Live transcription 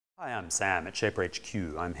Hi, I'm Sam at Shaper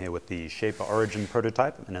HQ. I'm here with the Shaper Origin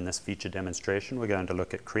prototype, and in this feature demonstration we're going to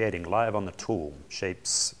look at creating live on the tool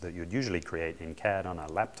shapes that you'd usually create in CAD on a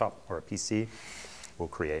laptop or a PC. We'll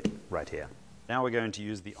create right here. Now we're going to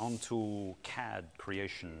use the on-tool CAD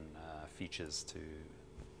creation features to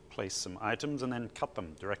place some items and then cut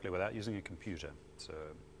them directly without using a computer. So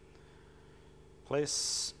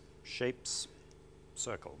place, shapes,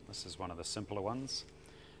 circle. This is one of the simpler ones.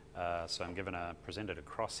 So I'm presented a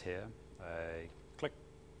crosshair. I click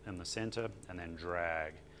in the center and then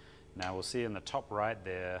drag. Now we'll see in the top right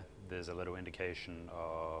there's a little indication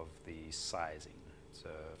of the sizing. So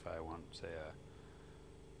if I want, say, a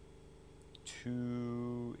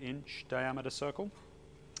 2-inch diameter circle,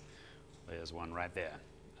 there's one right there.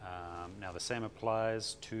 Now the same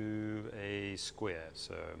applies to a square,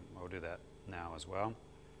 so I'll do that now as well.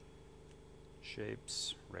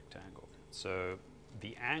 Shapes, rectangle. So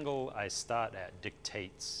the angle I start at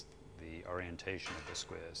dictates the orientation of the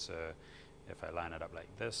square. So if I line it up like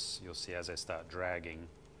this, you'll see as I start dragging,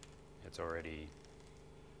 it's already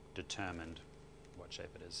determined what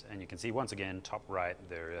shape it is. And you can see once again, top right,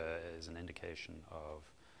 there is an indication of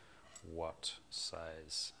what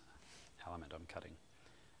size element I'm cutting.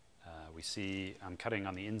 We see I'm cutting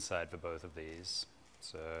on the inside for both of these.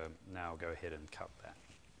 So now I'll go ahead and cut that.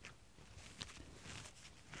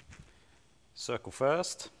 Circle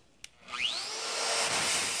first.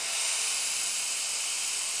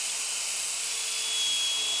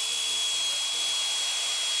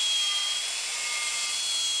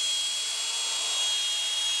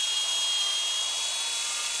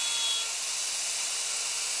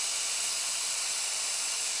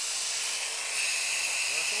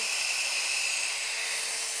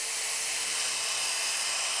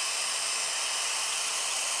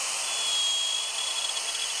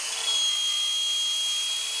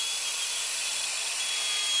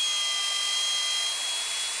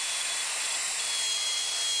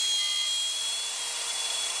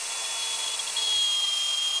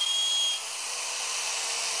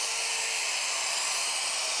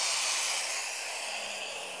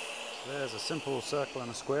 There's a simple circle and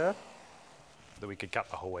a square that we could cut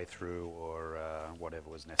the whole way through, or whatever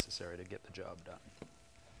was necessary to get the job done.